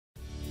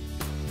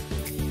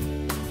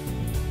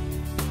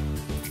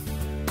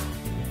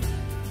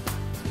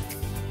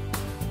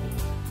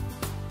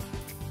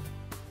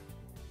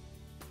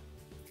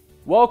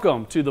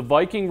Welcome to the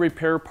Viking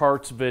Repair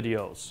Parts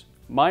videos.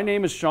 My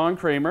name is Sean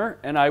Kramer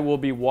and I will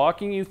be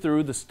walking you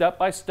through the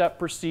step-by-step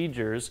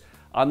procedures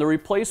on the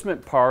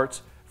replacement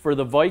parts for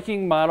the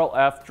Viking Model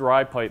F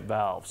dry pipe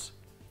valves.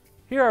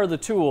 Here are the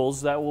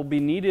tools that will be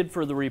needed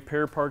for the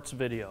repair parts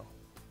video.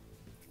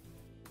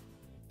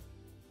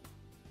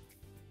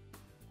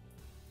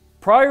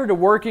 Prior to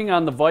working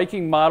on the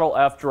Viking Model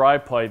F dry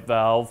pipe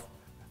valve,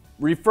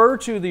 refer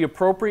to the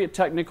appropriate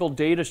technical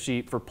data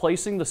sheet for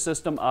placing the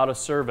system out of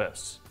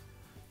service.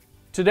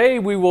 Today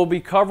we will be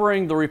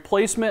covering the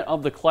replacement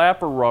of the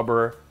clapper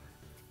rubber.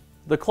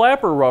 The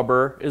clapper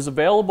rubber is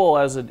available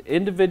as an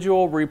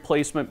individual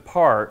replacement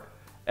part,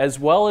 as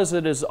well as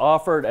it is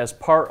offered as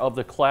part of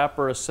the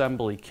clapper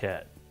assembly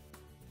kit.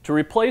 To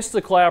replace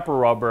the clapper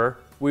rubber,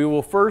 we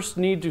will first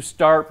need to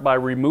start by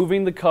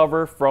removing the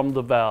cover from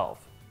the valve.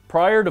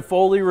 Prior to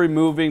fully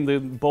removing the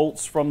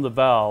bolts from the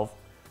valve,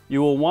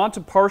 you will want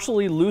to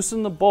partially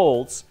loosen the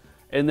bolts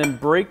and then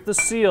break the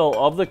seal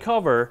of the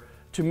cover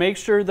to make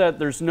sure that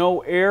there's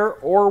no air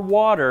or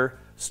water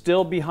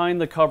still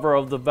behind the cover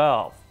of the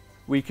valve.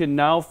 We can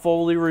now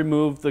fully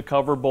remove the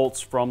cover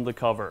bolts from the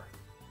cover.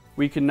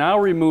 We can now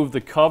remove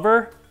the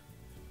cover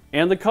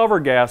and the cover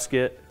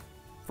gasket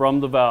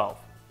from the valve.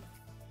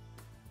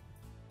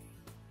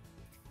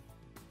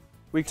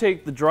 We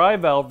take the dry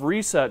valve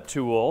reset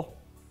tool,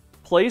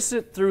 place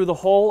it through the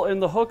hole in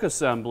the hook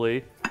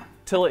assembly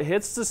till it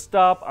hits the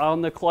stop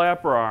on the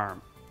clapper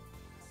arm.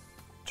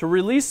 To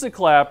release the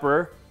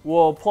clapper,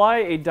 we'll apply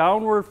a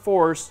downward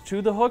force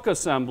to the hook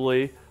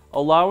assembly,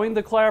 allowing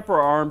the clapper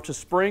arm to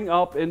spring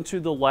up into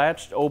the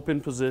latched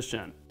open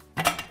position.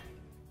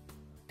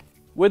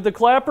 With the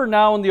clapper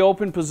now in the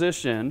open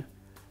position,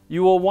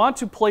 you will want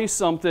to place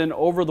something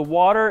over the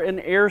water and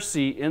air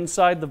seat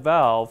inside the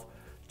valve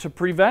to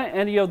prevent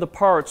any of the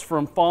parts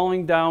from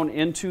falling down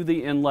into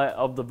the inlet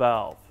of the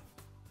valve.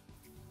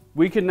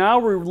 We can now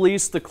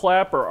release the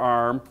clapper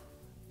arm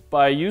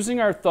by using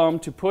our thumb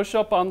to push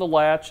up on the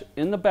latch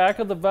in the back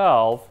of the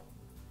valve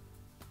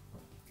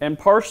and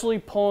partially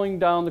pulling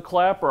down the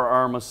clapper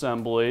arm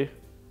assembly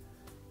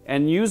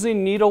and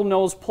using needle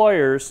nose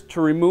pliers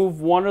to remove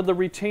one of the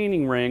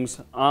retaining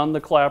rings on the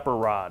clapper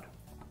rod.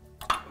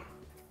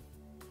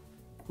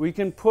 We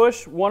can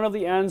push one of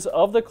the ends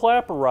of the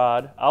clapper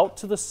rod out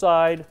to the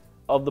side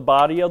of the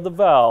body of the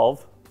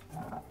valve.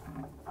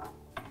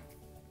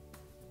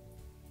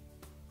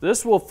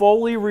 This will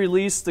fully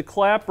release the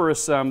clapper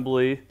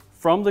assembly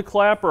from the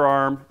clapper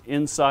arm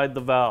inside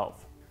the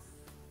valve.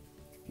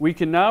 We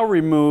can now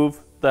remove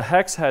the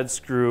hex head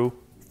screw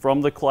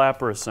from the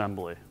clapper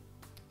assembly.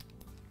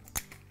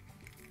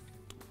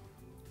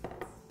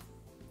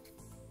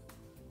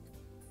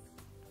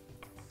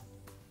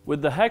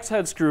 With the hex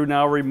head screw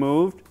now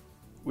removed,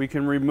 we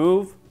can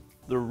remove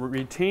the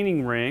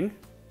retaining ring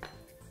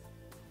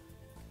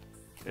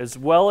as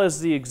well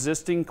as the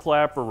existing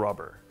clapper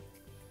rubber.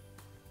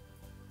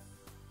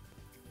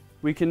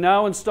 We can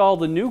now install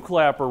the new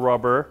clapper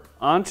rubber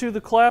onto the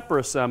clapper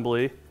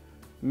assembly,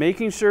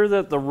 making sure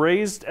that the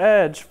raised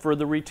edge for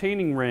the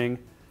retaining ring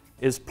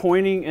is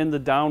pointing in the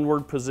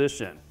downward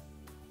position.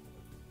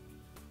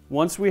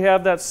 Once we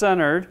have that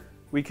centered,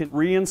 we can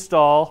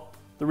reinstall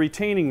the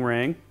retaining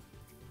ring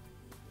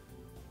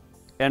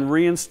and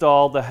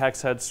reinstall the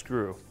hex head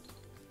screw.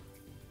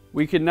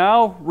 We can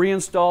now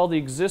reinstall the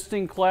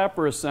existing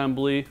clapper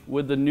assembly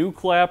with the new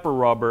clapper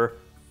rubber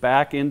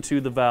back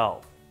into the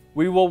valve.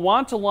 We will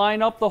want to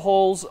line up the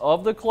holes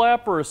of the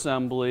clapper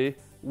assembly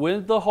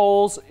with the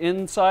holes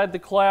inside the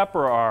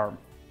clapper arm.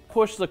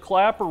 Push the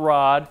clapper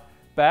rod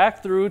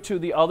back through to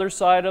the other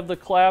side of the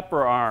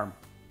clapper arm.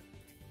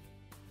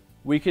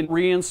 We can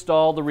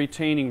reinstall the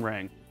retaining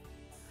ring.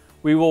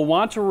 We will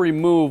want to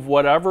remove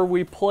whatever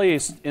we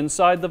placed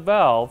inside the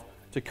valve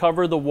to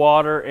cover the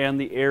water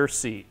and the air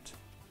seat.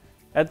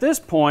 At this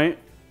point,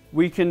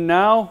 we can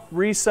now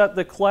reset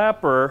the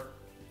clapper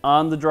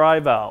on the dry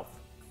valve.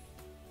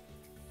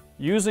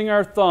 Using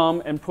our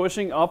thumb and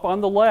pushing up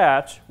on the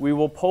latch, we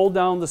will pull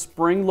down the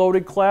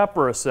spring-loaded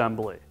clapper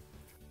assembly.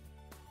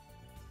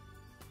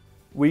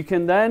 We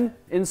can then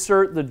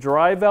insert the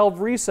dry valve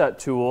reset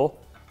tool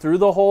through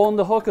the hole in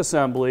the hook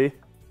assembly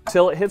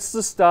till it hits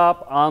the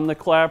stop on the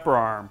clapper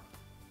arm.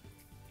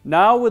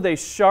 Now with a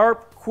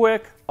sharp,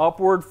 quick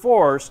upward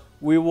force,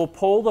 we will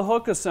pull the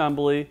hook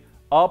assembly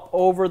up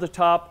over the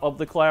top of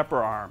the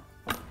clapper arm.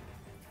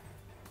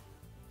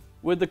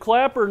 With the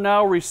clapper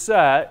now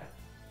reset,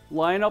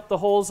 line up the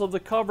holes of the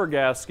cover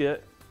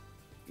gasket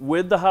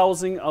with the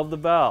housing of the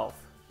valve.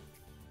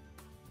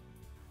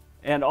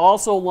 And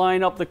also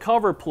line up the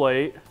cover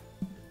plate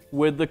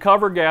with the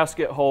cover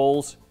gasket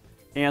holes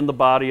and the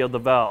body of the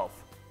valve.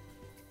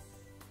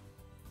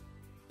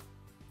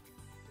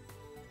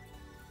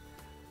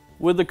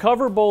 With the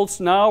cover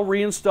bolts now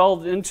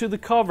reinstalled into the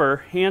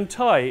cover hand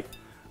tight,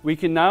 we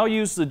can now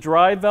use the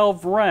dry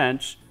valve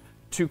wrench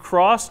to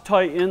cross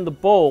tighten the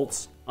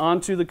bolts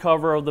onto the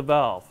cover of the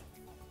valve.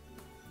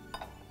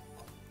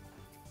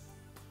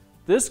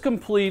 This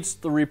completes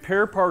the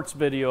repair parts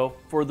video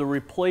for the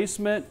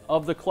replacement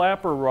of the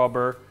clapper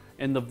rubber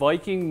in the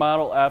Viking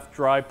Model F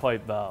dry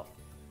pipe valve.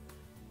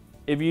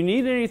 If you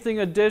need anything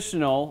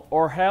additional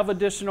or have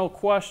additional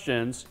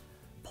questions,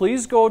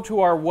 please go to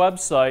our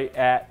website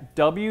at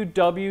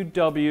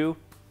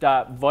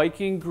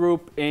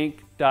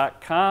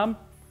www.vikinggroupinc.com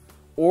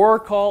or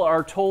call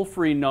our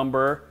toll-free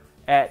number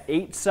at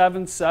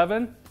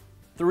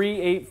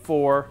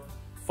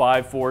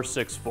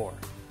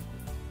 877-384-5464.